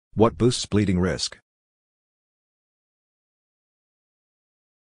What boosts bleeding risk?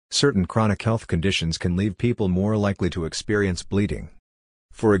 Certain chronic health conditions can leave people more likely to experience bleeding.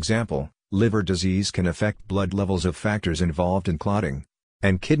 For example, liver disease can affect blood levels of factors involved in clotting,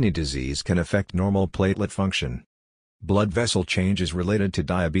 and kidney disease can affect normal platelet function. Blood vessel changes related to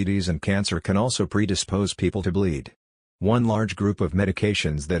diabetes and cancer can also predispose people to bleed. One large group of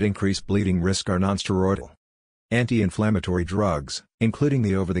medications that increase bleeding risk are nonsteroidal anti-inflammatory drugs, including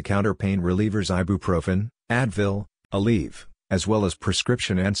the over-the-counter pain relievers ibuprofen, Advil, Aleve, as well as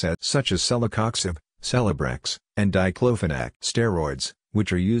prescription NSAIDs such as celecoxib, Celebrex, and diclofenac. Steroids,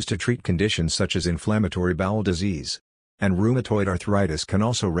 which are used to treat conditions such as inflammatory bowel disease and rheumatoid arthritis, can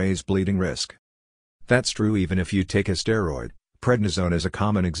also raise bleeding risk. That's true even if you take a steroid. Prednisone is a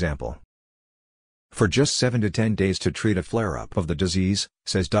common example. For just 7 to 10 days to treat a flare-up of the disease,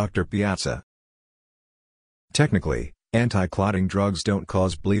 says Dr. Piazza. Technically, anti-clotting drugs don't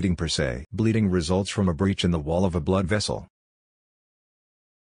cause bleeding per se. Bleeding results from a breach in the wall of a blood vessel.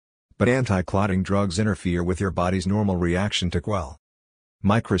 But anti-clotting drugs interfere with your body's normal reaction to quell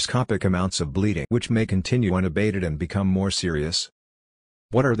microscopic amounts of bleeding, which may continue unabated and become more serious.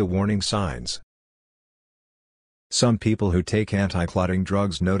 What are the warning signs? Some people who take anti-clotting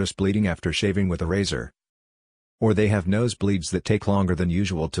drugs notice bleeding after shaving with a razor. Or they have nosebleeds that take longer than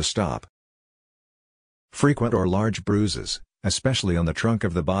usual to stop. Frequent or large bruises, especially on the trunk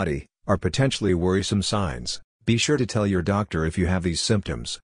of the body, are potentially worrisome signs. Be sure to tell your doctor if you have these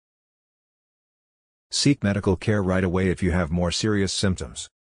symptoms. Seek medical care right away if you have more serious symptoms.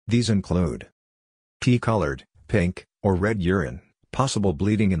 These include pea-colored, pink, or red urine, possible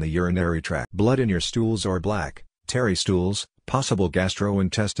bleeding in the urinary tract, blood in your stools or black, tarry stools, possible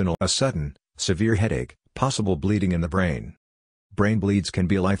gastrointestinal, a sudden, severe headache, possible bleeding in the brain. Brain bleeds can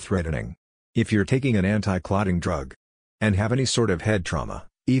be life-threatening. If you're taking an anti-clotting drug and have any sort of head trauma,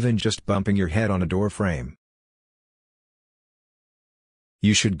 even just bumping your head on a door frame,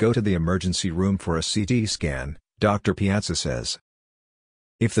 you should go to the emergency room for a CT scan, Dr. Piazza says.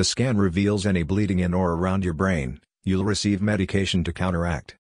 If the scan reveals any bleeding in or around your brain, you'll receive medication to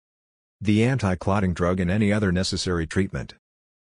counteract the anti-clotting drug and any other necessary treatment.